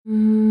Hello,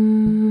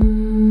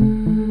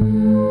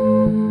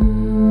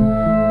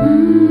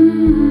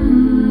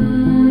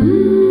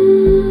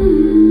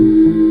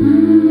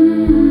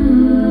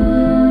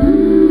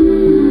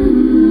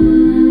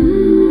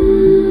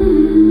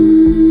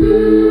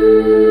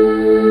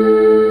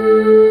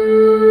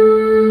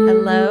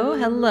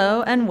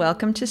 and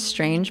welcome to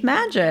Strange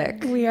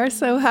Magic. We are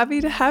so happy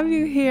to have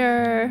you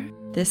here.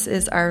 This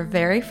is our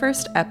very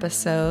first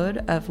episode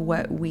of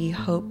what we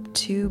hope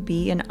to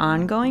be an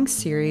ongoing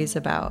series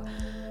about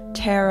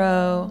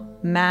tarot,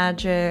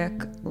 magic,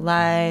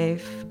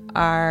 life,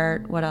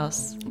 art, what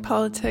else?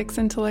 Politics,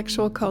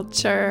 intellectual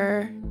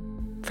culture,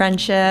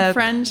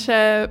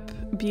 friendship,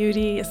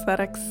 beauty,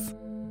 aesthetics.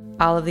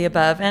 All of the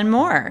above and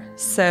more.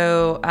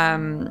 So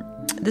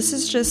this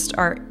is just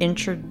our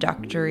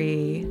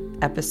introductory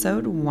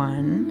episode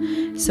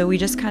 1. So we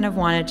just kind of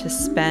wanted to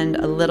spend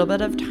a little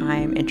bit of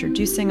time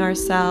introducing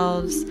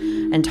ourselves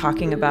and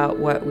talking about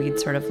what we'd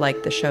sort of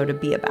like the show to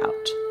be about.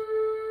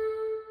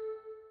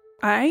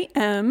 I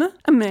am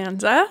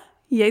Amanda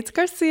Yates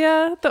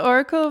Garcia, the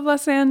Oracle of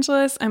Los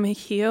Angeles. I'm a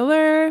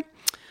healer.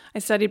 I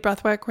studied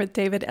breathwork with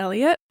David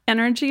Elliott,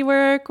 energy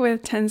work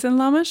with Tenzin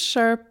Lama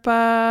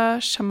Sherpa,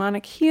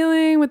 shamanic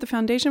healing with the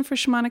Foundation for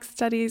Shamanic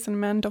Studies and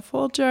Amanda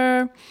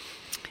Folger.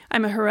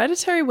 I'm a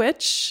hereditary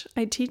witch.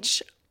 I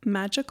teach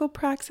magical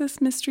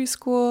praxis mystery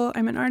school.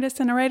 I'm an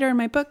artist and a writer.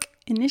 My book,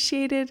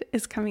 Initiated,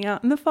 is coming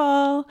out in the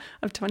fall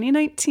of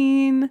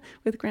 2019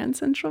 with Grand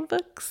Central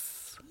Books.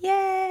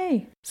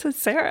 Yay! So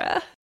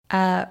Sarah.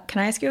 Can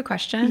I ask you a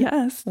question?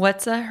 Yes.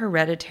 What's a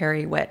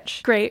hereditary witch?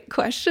 Great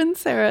question,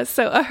 Sarah.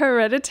 So a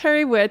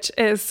hereditary witch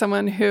is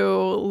someone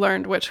who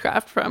learned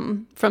witchcraft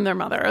from their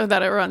mother,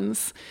 that it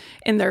runs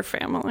in their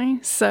family.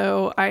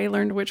 So I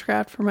learned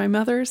witchcraft from my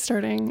mother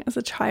starting as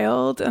a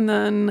child and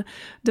then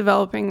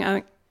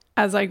developing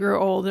as I grew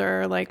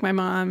older. Like my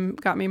mom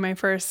got me my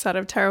first set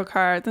of tarot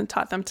cards and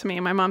taught them to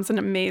me. My mom's an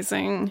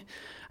amazing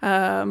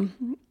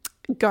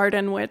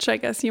garden witch, I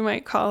guess you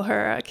might call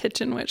her, a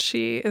kitchen witch.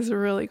 She is a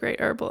really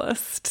great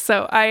herbalist.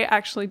 So I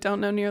actually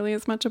don't know nearly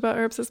as much about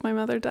herbs as my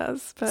mother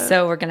does. But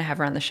so we're going to have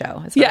her on the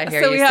show, is what I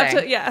hear so you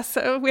say.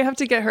 So we have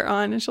to get her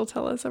on and she'll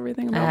tell us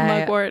everything about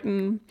mugwort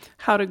and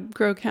how to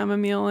grow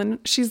chamomile. And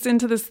she's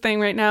into this thing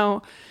right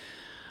now.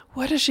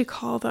 What does she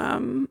call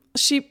them?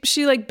 She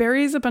like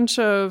buries a bunch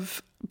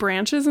of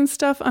branches and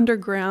stuff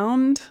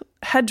underground.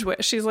 Hedge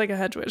witch. She's like a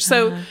hedge witch.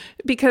 So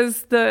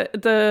because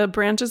the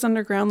branches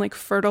underground like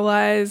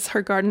fertilize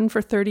her garden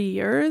for 30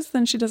 years,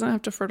 then she doesn't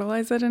have to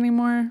fertilize it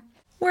anymore.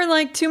 We're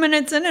like 2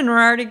 minutes in and we're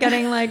already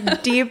getting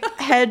like deep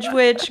hedge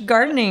witch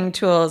gardening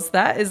tools.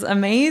 That is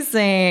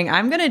amazing.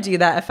 I'm going to do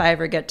that if I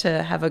ever get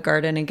to have a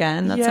garden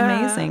again. That's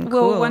amazing.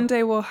 Cool. Well, one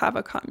day we'll have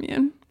a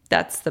commune.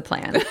 That's the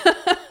plan.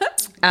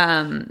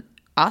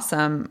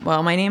 Awesome.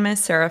 Well, my name is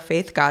Sarah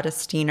Faith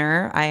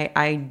Gottesdiener. I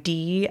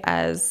ID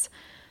as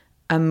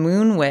a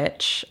moon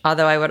witch,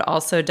 although I would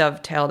also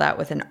dovetail that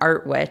with an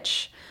art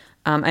witch.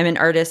 I'm an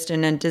artist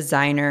and a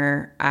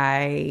designer.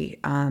 I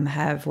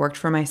have worked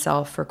for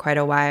myself for quite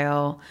a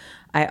while.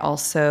 I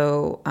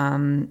also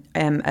I'm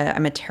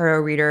a tarot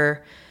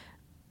reader.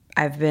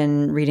 I've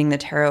been reading the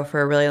tarot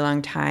for a really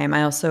long time.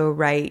 I also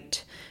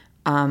write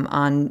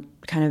on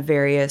kind of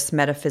various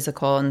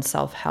metaphysical and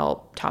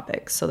self-help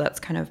topics. So that's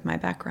kind of my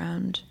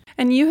background.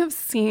 And you have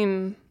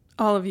seen,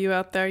 all of you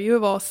out there, you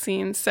have all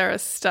seen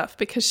Sarah's stuff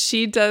because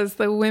she does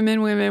the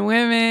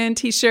women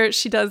t-shirts.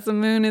 She does the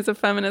Moon is a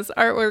Feminist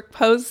artwork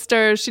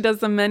poster. She does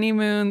the Many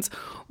Moons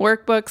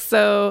workbook.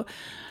 So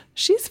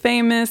she's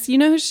famous. You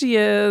know who she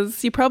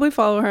is. You probably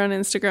follow her on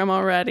Instagram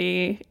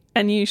already.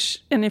 And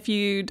and if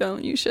you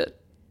don't, you should.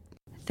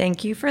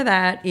 Thank you for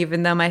that,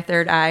 even though my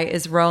third eye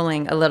is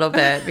rolling a little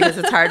bit because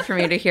it's hard for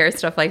me to hear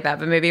stuff like that.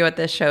 But maybe what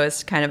this show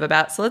is kind of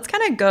about. So let's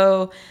kind of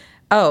go.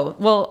 Oh,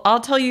 well, I'll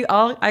tell you,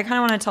 I kind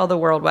of want to tell the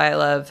world why I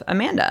love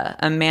Amanda.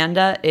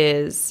 Amanda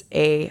is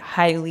a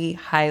highly,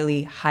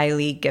 highly,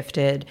 highly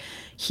gifted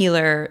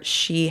healer.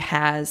 She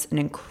has an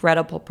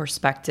incredible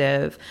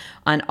perspective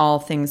on all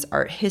things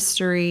art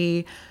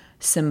history,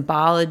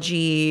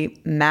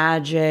 symbology,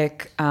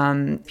 magic.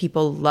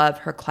 People love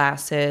her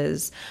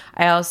classes.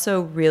 I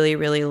also really,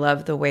 really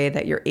love the way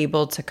that you're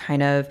able to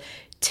kind of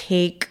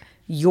take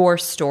your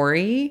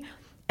story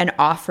and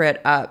offer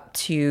it up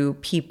to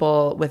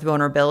people with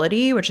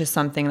vulnerability, which is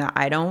something that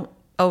I don't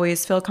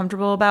always feel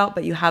comfortable about,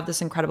 but you have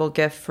this incredible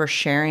gift for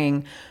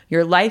sharing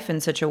your life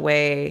in such a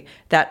way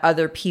that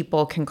other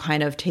people can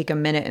kind of take a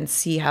minute and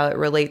see how it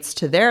relates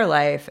to their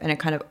life, and it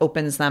kind of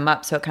opens them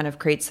up. So it kind of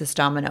creates this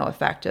domino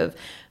effect of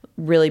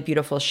really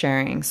beautiful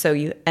sharing.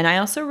 And I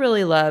also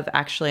really love,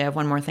 actually, I have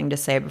one more thing to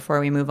say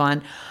before we move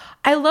on.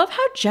 I love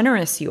how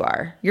generous you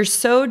are. You're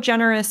so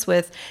generous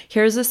with,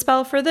 here's a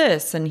spell for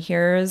this, and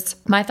here's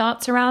my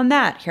thoughts around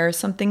that. Here are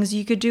some things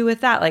you could do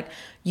with that. Like,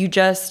 you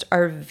just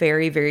are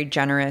very, very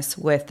generous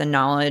with the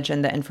knowledge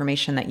and the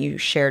information that you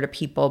share to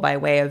people by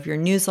way of your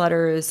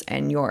newsletters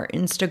and your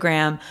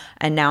Instagram.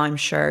 And now I'm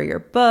sure your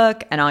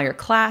book and all your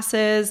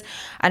classes.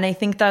 And I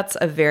think that's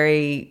a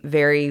very,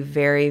 very,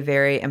 very,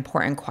 very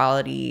important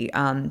quality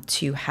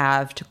to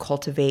have, to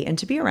cultivate, and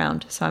to be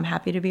around. So I'm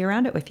happy to be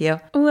around it with you.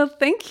 Well,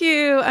 thank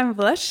you. I'm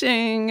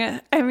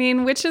blushing. I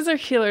mean, witches are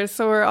healers,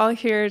 so we're all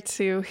here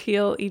to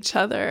heal each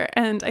other.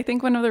 And I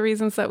think one of the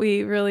reasons that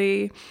we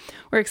really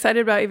were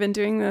excited about even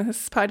doing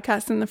this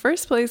podcast in the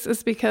first place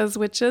is because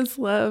witches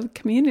love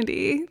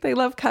community. They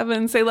love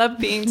covens. They love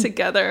being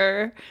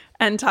together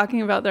and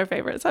talking about their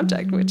favorite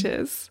subject, which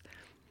is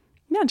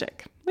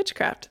magic,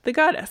 witchcraft, the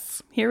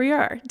goddess. Here we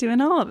are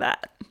doing all of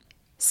that.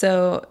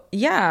 So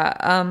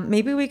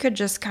maybe we could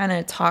just kind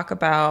of talk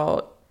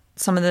about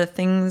some of the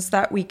things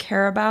that we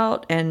care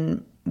about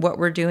and what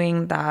we're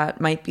doing that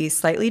might be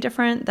slightly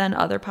different than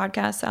other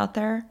podcasts out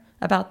there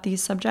about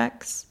these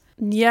subjects.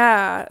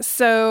 Yeah.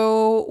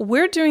 So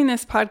we're doing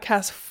this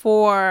podcast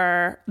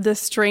for the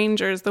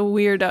strangers, the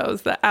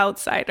weirdos, the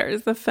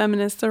outsiders, the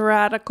feminists, the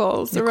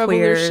radicals, the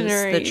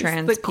revolutionaries, the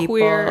trans people,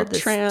 queer, the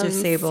trans,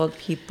 disabled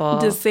people,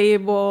 sick.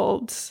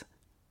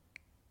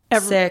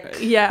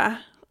 Yeah.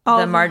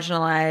 The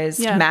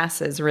marginalized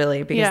masses,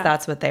 really, because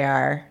that's what they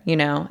are. You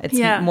know, it's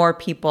more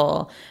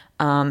people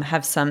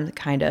have some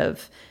kind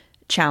of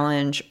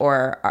challenge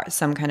or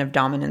some kind of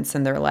dominance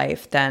in their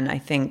life than I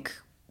think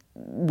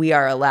we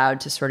are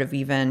allowed to sort of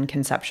even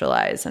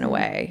conceptualize in a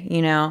way,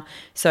 you know?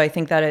 So I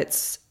think that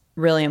it's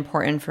really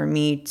important for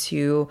me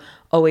to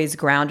always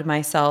ground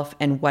myself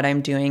in what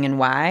I'm doing and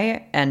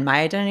why, and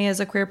my identity as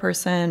a queer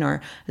person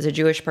or as a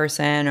Jewish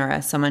person or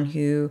as someone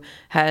who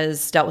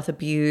has dealt with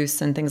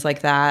abuse and things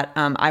like that.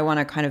 I want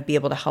to kind of be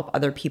able to help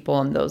other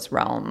people in those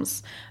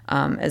realms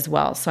as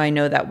well. So I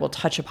know that we'll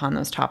touch upon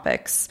those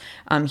topics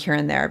here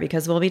and there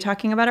because we'll be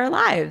talking about our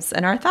lives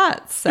and our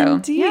thoughts. So,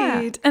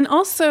 indeed. And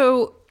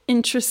also,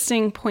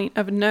 interesting point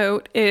of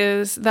note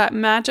is that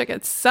magic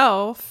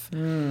itself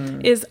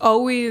is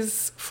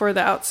always for the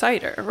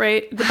outsider,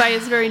 right? By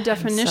its very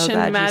definition,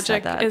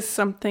 magic is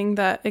something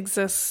that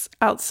exists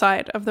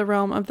outside of the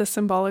realm of the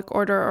symbolic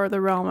order, or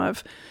the realm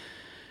of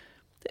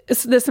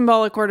the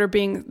symbolic order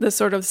being the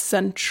sort of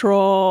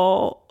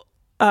central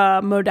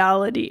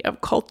modality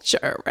of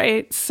culture,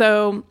 right?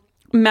 So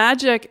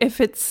magic,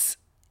 if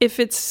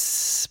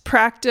it's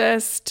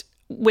practiced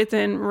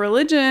within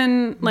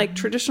religion, like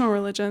traditional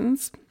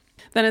religions,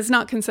 then it's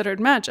not considered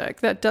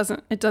magic. It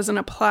doesn't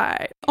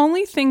apply.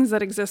 Only things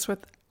that exist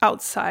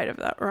outside of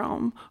that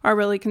realm are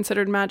really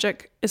considered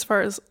magic as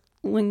far as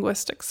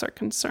linguistics are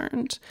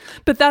concerned.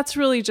 But that's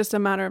really just a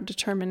matter of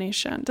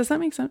determination. Does that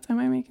make sense? Am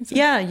I making sense?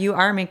 Yeah, you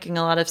are making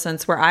a lot of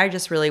sense. Where I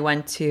just really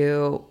went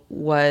to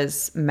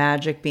was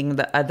magic being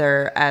the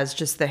other, as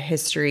just the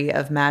history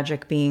of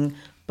magic being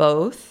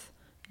both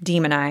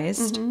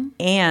demonized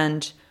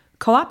and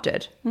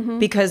co-opted,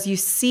 because you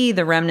see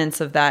the remnants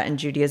of that in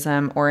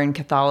Judaism or in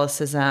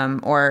Catholicism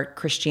or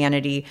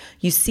Christianity.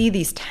 You see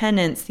these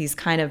tenets, these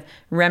kind of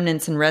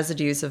remnants and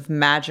residues of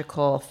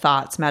magical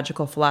thoughts,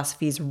 magical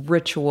philosophies,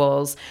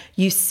 rituals.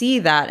 You see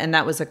that, and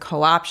that was a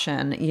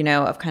co-option, you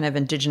know, of kind of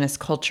indigenous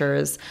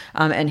cultures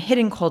and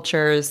hidden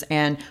cultures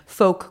and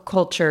folk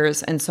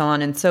cultures and so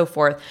on and so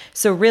forth.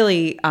 So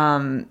really,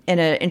 in an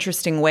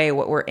interesting way,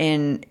 what we're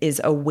in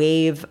is a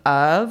wave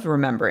of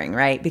remembering,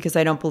 right? Because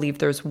I don't believe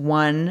there's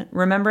one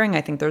remembering.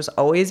 I think there's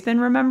always been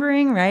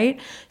remembering, right?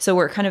 So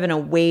we're kind of in a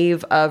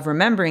wave of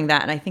remembering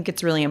that. And I think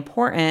it's really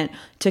important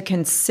to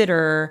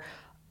consider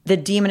the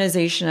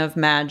demonization of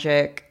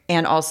magic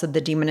and also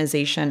the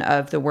demonization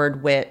of the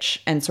word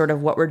witch and sort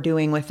of what we're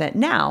doing with it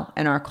now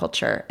in our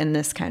culture in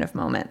this kind of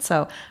moment.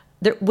 So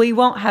we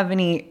won't have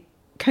any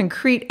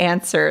concrete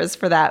answers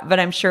for that,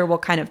 but I'm sure we'll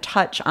kind of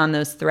touch on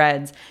those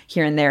threads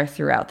here and there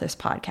throughout this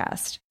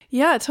podcast.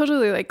 Yeah,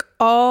 totally. Like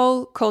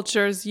all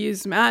cultures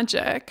use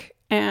magic.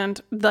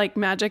 And like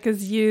magic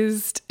is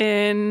used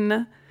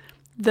in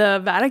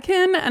the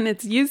Vatican and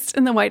it's used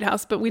in the White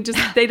House, but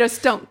they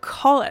just don't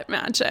call it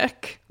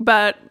magic.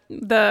 But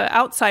the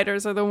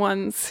outsiders are the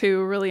ones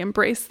who really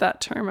embrace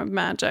that term of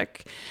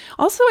magic.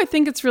 Also, I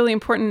think it's really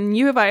important, and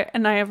you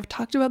and I have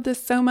talked about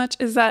this so much,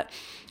 is that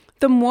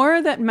the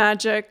more that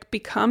magic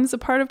becomes a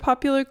part of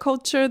popular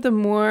culture, the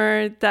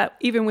more that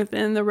even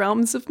within the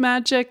realms of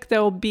magic,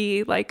 there'll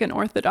be like an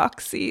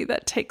orthodoxy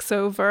that takes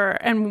over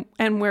and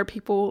where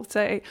people will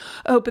say,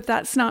 oh, but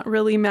that's not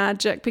really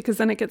magic, because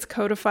then it gets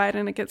codified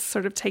and it gets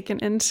sort of taken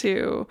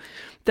into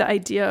the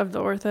idea of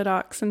the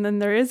orthodox, and then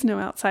there is no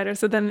outsider.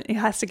 So then it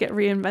has to get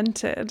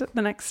reinvented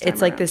the next time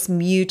It's like this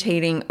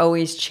mutating,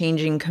 always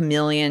changing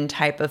chameleon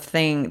type of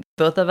thing.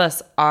 Both of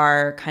us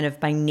are kind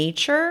of by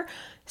nature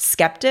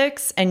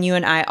skeptics, and you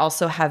and I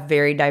also have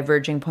very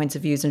diverging points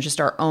of views and just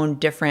our own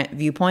different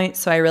viewpoints.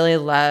 So I really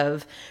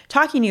love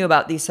talking to you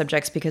about these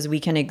subjects because we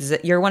can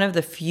you're one of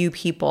the few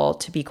people,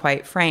 to be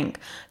quite frank,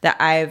 that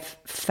I've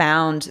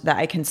found that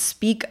I can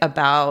speak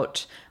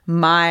about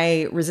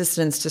my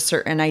resistance to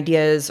certain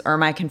ideas or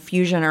my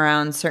confusion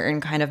around certain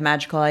kind of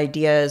magical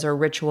ideas or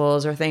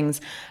rituals or things.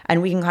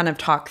 And we can kind of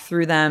talk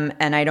through them,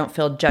 and I don't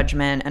feel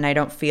judgment, and I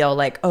don't feel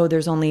like, oh,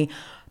 there's only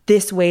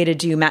this way to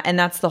do and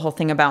that's the whole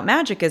thing about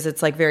magic, is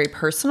it's like very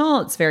personal,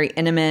 it's very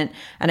intimate.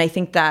 And I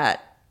think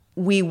that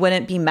we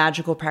wouldn't be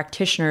magical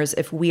practitioners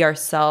if we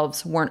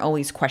ourselves weren't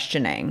always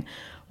questioning,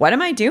 what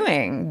am I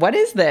doing? What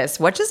is this?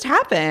 What just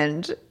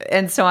happened?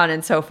 And so on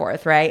and so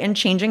forth, right? And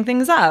changing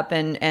things up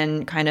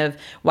and kind of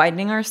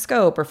widening our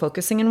scope or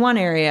focusing in one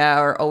area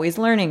or always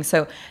learning.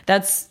 So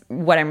that's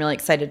what I'm really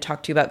excited to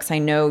talk to you about, because I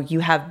know you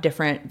have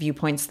different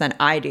viewpoints than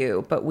I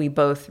do, but we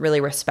both really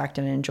respect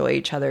and enjoy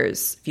each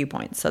other's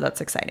viewpoints. So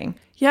that's exciting.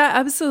 Yeah,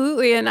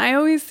 absolutely. And I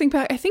always think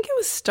back, I think it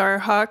was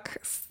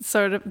Starhawk,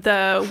 sort of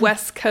the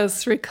West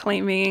Coast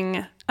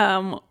reclaiming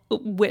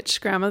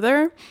witch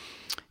grandmother,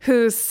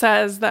 who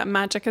says that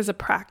magic is a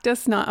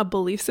practice, not a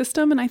belief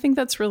system. And I think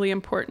that's really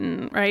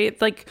important, right?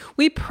 Like,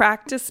 we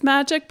practice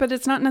magic, but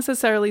it's not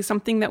necessarily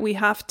something that we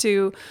have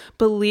to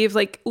believe.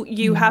 Like,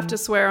 you have to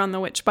swear on the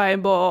witch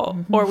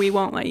Bible or we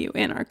won't let you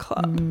in our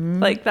club.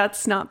 Like,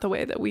 that's not the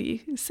way that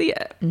we see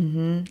it.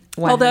 100%.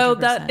 Although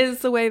that is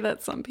the way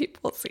that some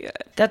people see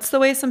it. That's the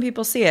way some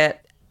people see it.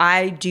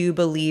 I do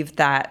believe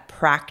that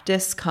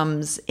practice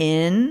comes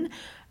in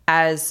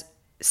as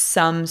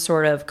some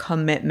sort of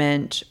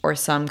commitment or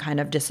some kind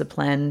of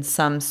discipline,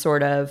 some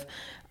sort of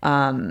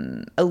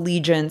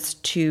allegiance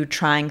to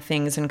trying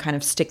things and kind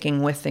of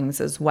sticking with things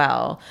as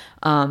well.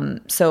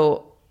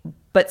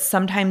 But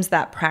sometimes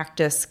that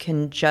practice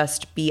can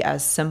just be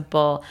as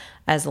simple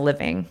as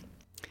living.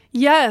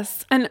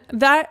 Yes. And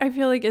that, I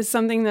feel like, is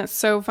something that's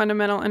so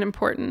fundamental and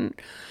important.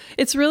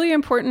 It's really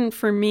important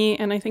for me,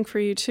 and I think for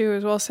you too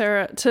as well,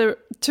 Sarah,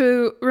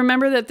 to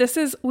remember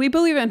that we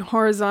believe in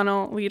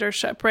horizontal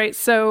leadership, right?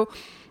 So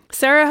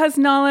Sarah has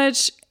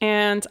knowledge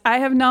and I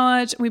have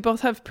knowledge. We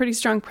both have pretty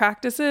strong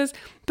practices,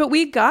 but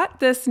we got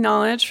this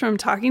knowledge from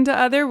talking to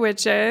other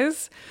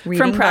witches,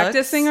 from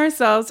practicing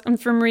ourselves, and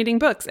from reading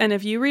books. And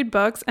if you read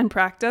books and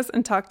practice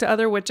and talk to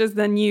other witches,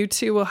 then you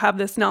too will have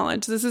this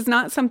knowledge. This is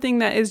not something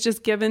that is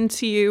just given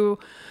to you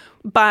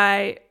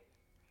by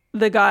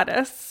the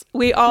goddess.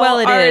 We all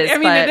it is. I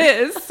mean, it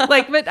is.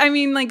 But I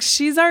mean, like,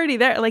 she's already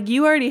there. Like,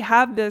 you already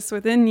have this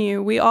within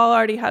you. We all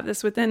already have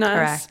this within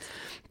us. Correct.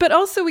 But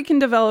also we can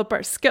develop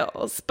our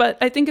skills. But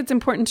I think it's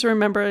important to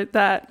remember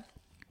that,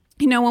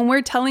 when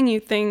we're telling you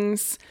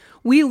things,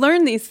 we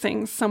learn these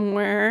things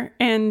somewhere,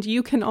 and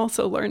you can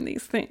also learn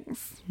these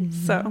things.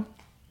 So.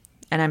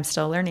 And I'm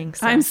still learning.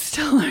 So. I'm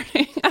still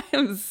learning. I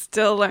am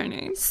still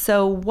learning.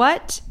 So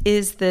what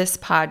is this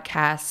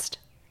podcast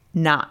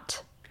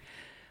not?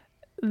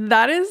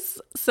 That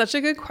is such a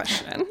good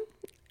question.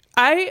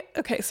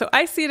 So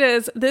I see it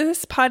as,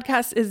 this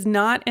podcast is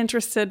not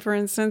interested, for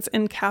instance,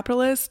 in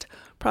capitalist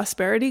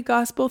prosperity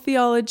gospel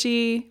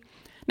theology.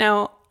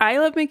 Now, I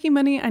love making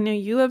money. I know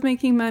you love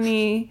making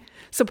money.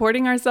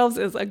 Supporting ourselves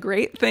is a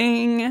great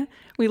thing.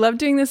 We love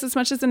doing this as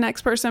much as the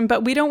next person,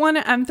 but we don't want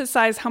to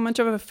emphasize how much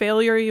of a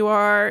failure you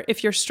are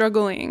if you're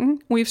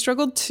struggling. We've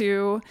struggled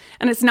too,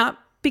 and it's not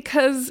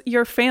because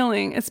you're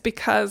failing, it's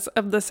because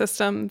of the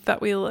system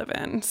that we live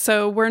in.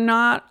 So we're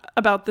not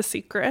about the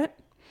secret,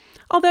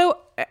 although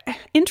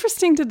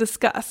interesting to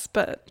discuss,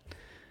 but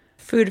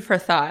food for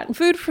thought.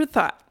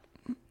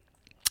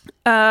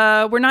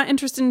 We're not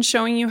interested in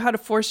showing you how to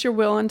force your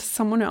will onto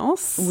someone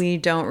else. We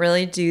don't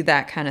really do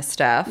that kind of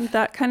stuff.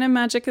 That kind of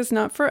magic is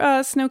not for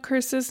us. No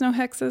curses, no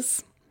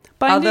hexes.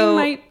 Binding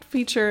might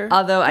feature.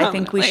 Although I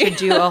think we should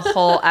do a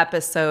whole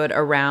episode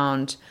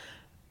around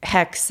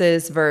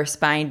hexes versus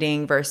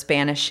binding versus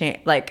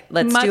banishing. Like,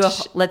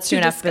 let's do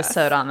an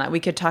episode on that. We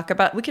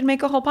could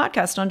make a whole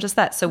podcast on just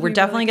that. So we're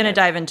definitely going to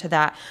dive into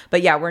that.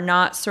 But yeah, we're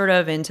not sort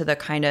of into the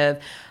kind of,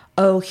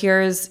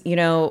 here's,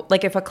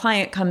 like, if a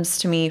client comes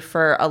to me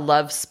for a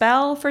love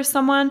spell for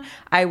someone,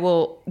 I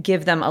will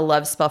give them a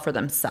love spell for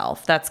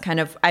themselves. That's kind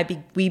of,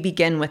 we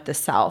begin with the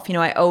self.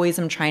 I always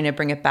am trying to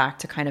bring it back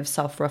to kind of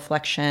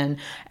self-reflection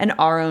and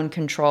our own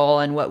control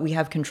and what we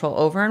have control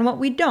over and what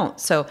we don't.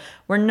 So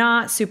we're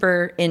not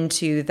super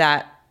into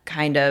that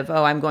kind of,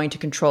 I'm going to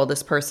control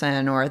this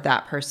person or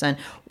that person.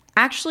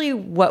 Actually,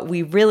 what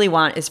we really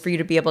want is for you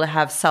to be able to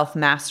have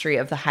self-mastery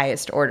of the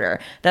highest order.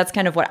 That's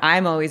kind of what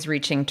I'm always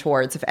reaching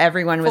towards. If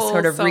everyone was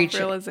sort of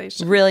reaching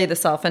really the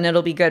self, and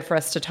it'll be good for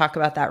us to talk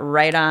about that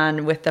right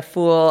on with the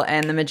Fool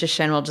and the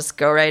Magician. We'll just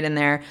go right in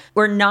there.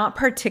 We're not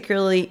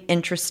particularly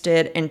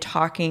interested in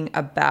talking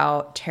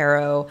about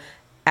tarot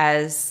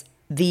as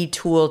the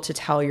tool to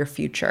tell your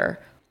future.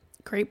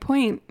 Great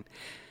point.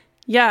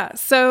 Yeah,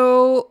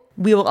 so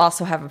we will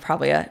also have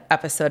probably an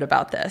episode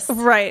about this.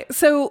 Right.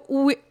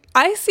 So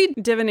I see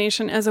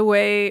divination as a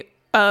way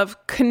of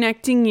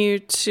connecting you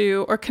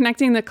to, or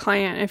connecting the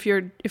client, if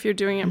you're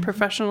doing it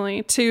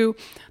professionally, to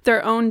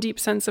their own deep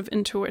sense of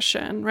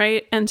intuition,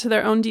 right? And to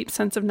their own deep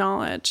sense of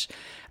knowledge.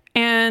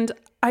 And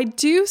I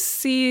do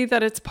see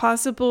that it's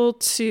possible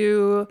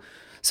to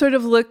sort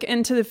of look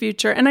into the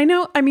future. And I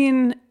know,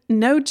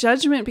 no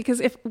judgment,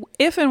 because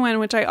if and when,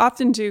 which I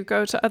often do,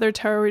 go to other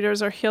tarot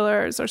readers or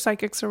healers or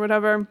psychics or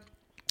whatever,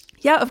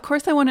 yeah, of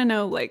course I want to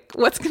know, like,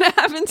 what's going to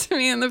happen to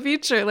me in the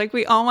future. Like,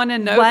 we all want to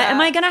know what that. am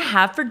I going to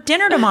have for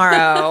dinner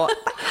tomorrow?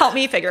 Help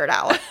me figure it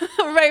out.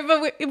 Right.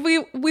 But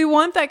we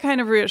want that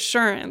kind of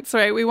reassurance,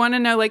 right? We want to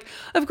know, like,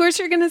 of course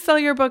you're going to sell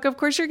your book. Of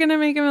course you're going to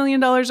make $1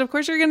 million. Of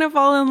course you're going to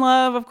fall in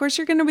love. Of course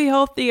you're going to be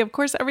healthy. Of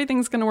course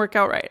everything's going to work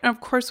out right. And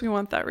of course we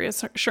want that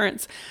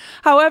reassurance.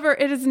 However,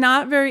 it is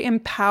not very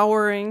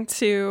empowering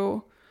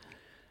to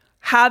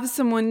have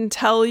someone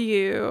tell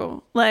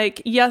you,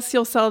 like, yes,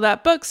 you'll sell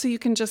that book so you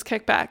can just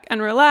kick back and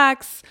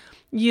relax.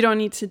 You don't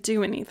need to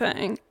do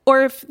anything.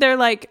 Or if they're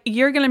like,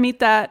 you're going to meet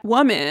that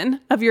woman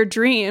of your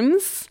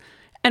dreams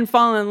and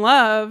fall in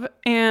love,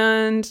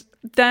 and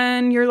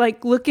then you're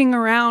like looking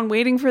around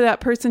waiting for that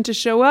person to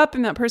show up,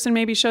 and that person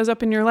maybe shows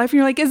up in your life and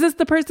you're like, is this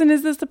the person?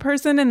 Is this the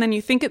person? And then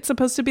you think it's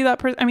supposed to be that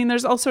person. I mean,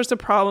 there's all sorts of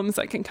problems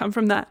that can come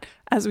from that,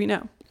 as we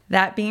know.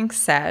 That being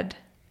said,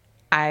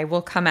 I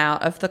will come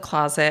out of the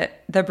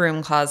closet, the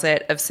broom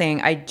closet, of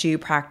saying I do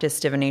practice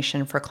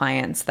divination for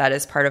clients. That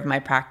is part of my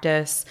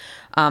practice.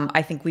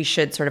 I think we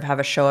should sort of have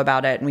a show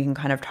about it and we can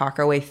kind of talk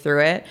our way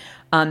through it.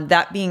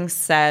 That being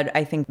said,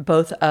 I think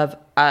both of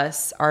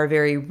us are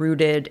very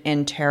rooted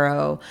in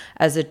tarot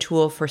as a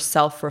tool for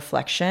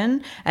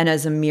self-reflection and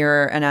as a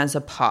mirror and as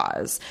a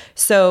pause.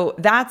 So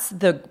that's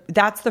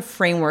the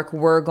framework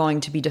we're going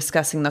to be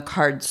discussing the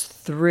cards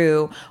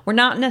through. We're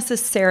not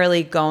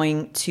necessarily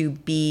going to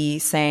be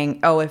saying,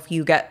 oh, if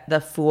you get the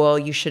Fool,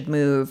 you should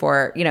move,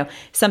 or, you know,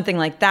 something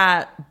like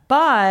that.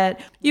 But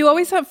you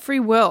always have free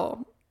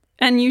will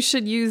and you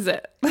should use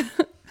it.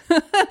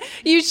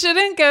 You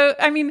shouldn't go,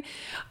 I mean,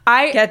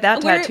 I get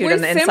that tattooed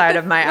on the inside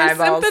of my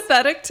eyeballs. We're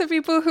sympathetic to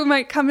people who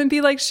might come and be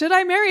like, should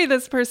I marry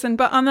this person?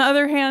 But on the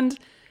other hand,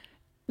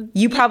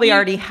 you probably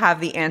already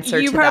have the answer to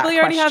that question. You probably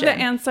already have the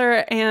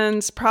answer,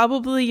 and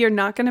probably you're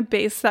not going to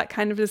base that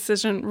kind of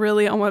decision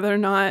really on whether or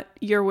not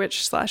your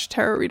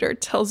witch/tarot reader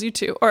tells you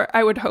to, or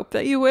I would hope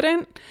that you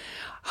wouldn't.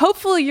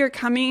 Hopefully you're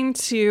coming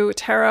to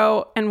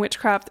tarot and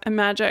witchcraft and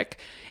magic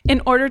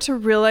in order to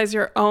realize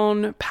your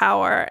own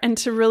power and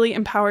to really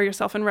empower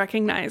yourself and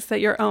recognize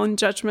that your own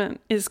judgment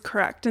is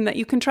correct and that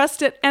you can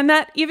trust it. And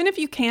that even if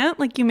you can't,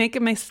 like, you make a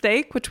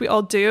mistake, which we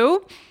all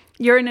do,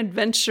 you're an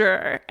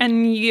adventurer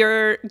and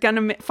you're going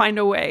to find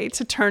a way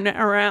to turn it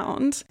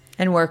around.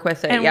 And work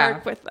with it,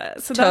 work with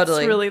it. So totally.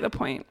 That's really the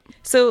point.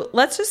 So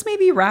let's just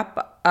maybe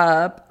wrap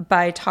up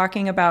by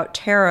talking about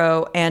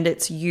tarot and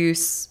its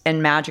use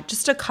in magic.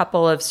 Just a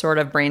couple of sort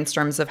of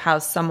brainstorms of how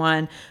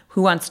someone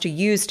who wants to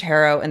use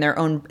tarot in their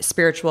own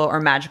spiritual or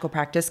magical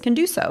practice can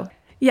do so.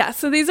 Yeah,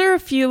 so these are a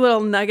few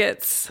little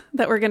nuggets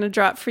that we're going to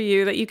drop for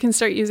you that you can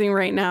start using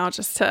right now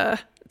just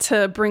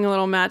to bring a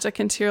little magic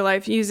into your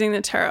life using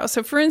the tarot.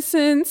 So for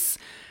instance,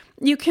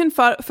 you can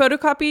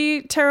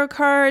photocopy tarot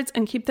cards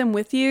and keep them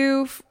with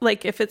you.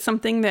 Like if it's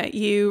something that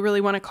you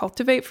really want to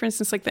cultivate, for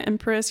instance, like the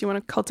Empress, you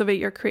want to cultivate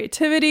your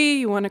creativity,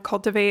 you want to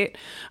cultivate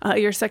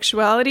your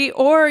sexuality,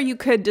 or you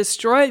could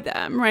destroy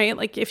them, right?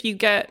 Like if you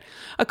get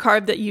a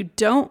card that you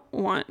don't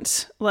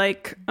want,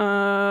 like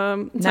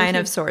Nine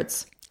of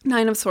Swords.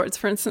 Nine of Swords,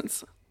 for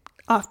instance.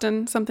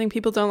 Often something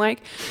people don't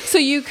like. So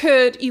you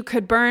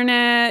could burn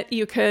it,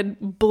 you could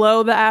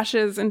blow the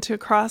ashes into a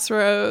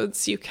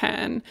crossroads, you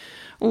can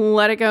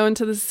let it go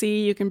into the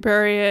sea, you can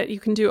bury it, you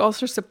can do all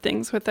sorts of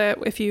things with it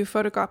if you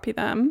photocopy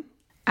them.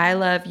 I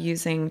love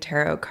using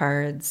tarot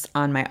cards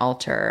on my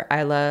altar.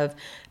 I love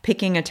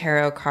picking a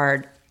tarot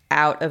card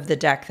out of the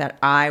deck that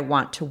I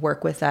want to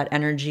work with that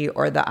energy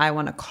or that I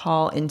want to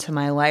call into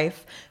my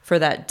life for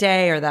that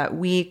day or that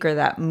week or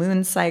that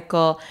moon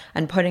cycle,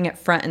 and putting it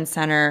front and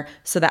center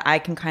so that I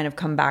can kind of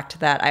come back to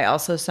that. I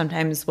also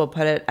sometimes will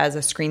put it as a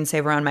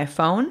screensaver on my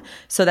phone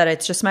so that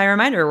it's just my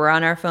reminder. We're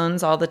on our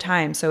phones all the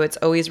time. So it's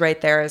always right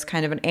there as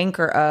kind of an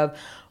anchor of,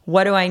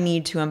 what do I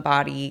need to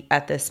embody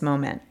at this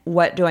moment?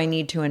 What do I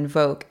need to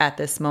invoke at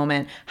this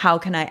moment? How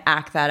can I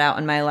act that out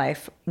in my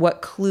life?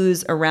 What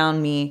clues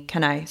around me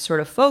can I sort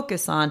of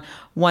focus on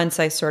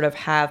once I sort of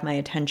have my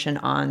attention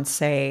on,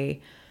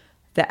 say,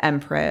 the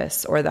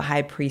Empress or the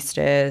High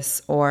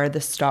Priestess or the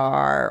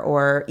Star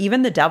or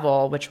even the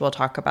Devil, which we'll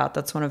talk about.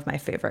 That's one of my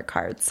favorite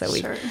cards. So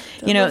sure.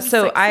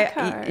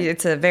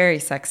 It's a very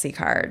sexy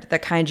card, the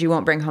kind you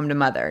won't bring home to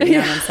mother. You know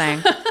what I'm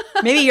saying?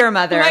 Maybe your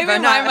mother, Maybe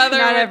but my mother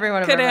not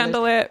everyone could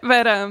handle it.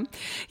 But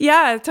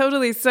yeah,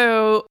 totally.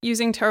 So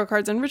using tarot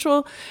cards in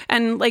ritual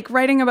and like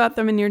writing about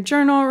them in your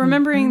journal,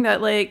 remembering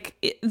that like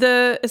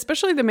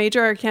especially the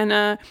major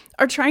arcana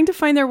are trying to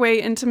find their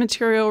way into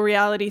material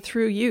reality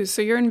through you.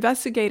 So you're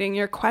investigating,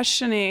 you're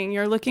questioning,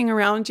 you're looking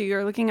around you,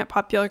 you're looking at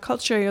popular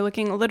culture, you're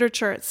looking at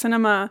literature, at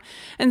cinema,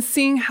 and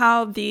seeing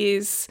how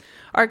these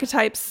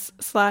archetypes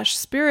 /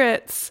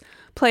 spirits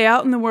play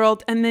out in the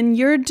world, and then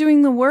you're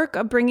doing the work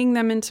of bringing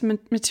them into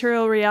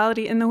material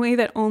reality in the way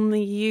that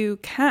only you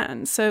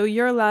can. So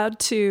you're allowed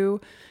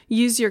to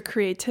use your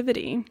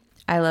creativity.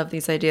 I love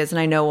these ideas, and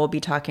I know we'll be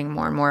talking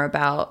more and more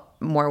about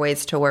more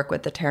ways to work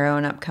with the tarot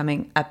in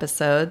upcoming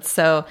episodes.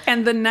 So,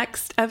 and the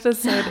next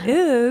episode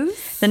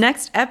is? The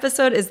next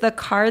episode is the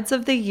cards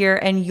of the year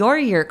and your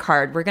year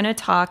card. We're going to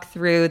talk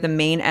through the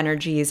main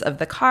energies of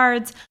the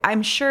cards.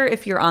 I'm sure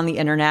if you're on the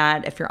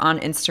internet, if you're on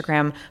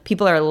Instagram,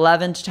 people are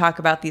loving to talk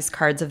about these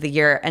cards of the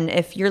year. And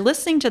if you're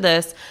listening to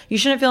this, you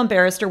shouldn't feel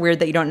embarrassed or weird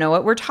that you don't know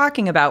what we're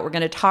talking about. We're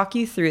going to talk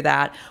you through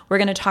that. We're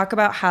going to talk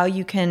about how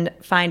you can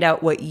find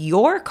out what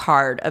your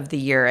card of the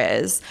year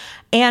is.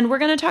 And we're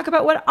going to talk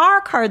about what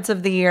our cards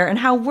of the year and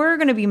how we're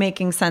going to be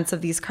making sense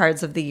of these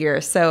cards of the year.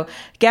 So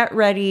get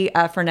ready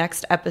for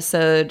next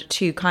episode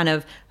to kind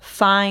of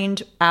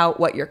find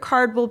out what your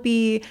card will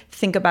be,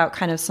 think about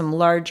kind of some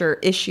larger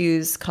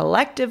issues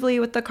collectively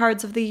with the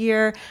cards of the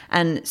year,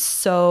 and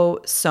so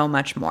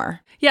much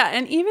more. Yeah,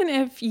 and even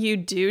if you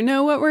do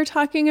know what we're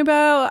talking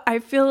about, I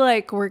feel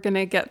like we're going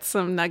to get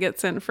some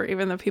nuggets in for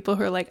even the people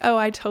who are like, oh,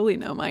 I totally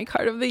know my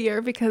card of the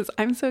year, because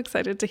I'm so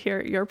excited to hear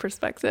your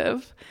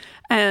perspective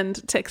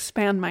and to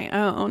expand my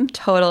own.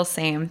 Total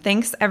same.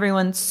 Thanks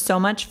everyone so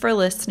much for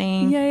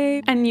listening.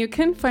 Yay. And you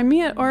can find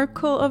me at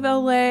Oracle of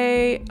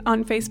LA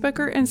on Facebook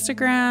or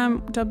Instagram,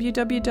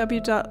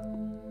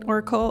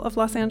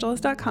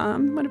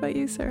 www.oracleoflosangeles.com. What about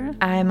you, Sarah?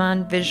 I'm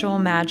on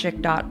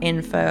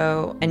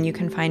visualmagic.info, and you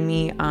can find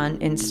me on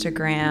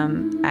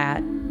Instagram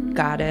at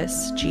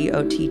goddess,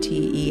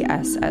 GOTTESSS.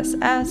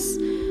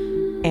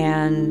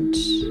 And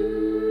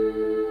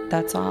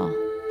that's all.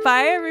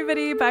 Bye,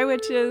 everybody. Bye,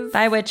 witches.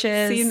 Bye,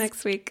 witches. See you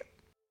next week.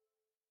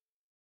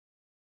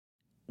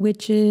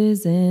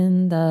 Witches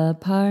in the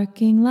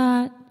parking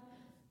lot.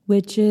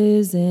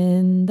 Witches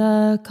in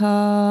the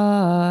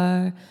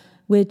car.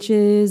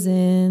 Witches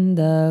in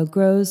the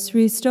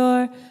grocery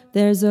store.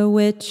 There's a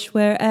witch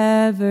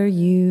wherever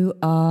you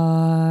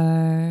are.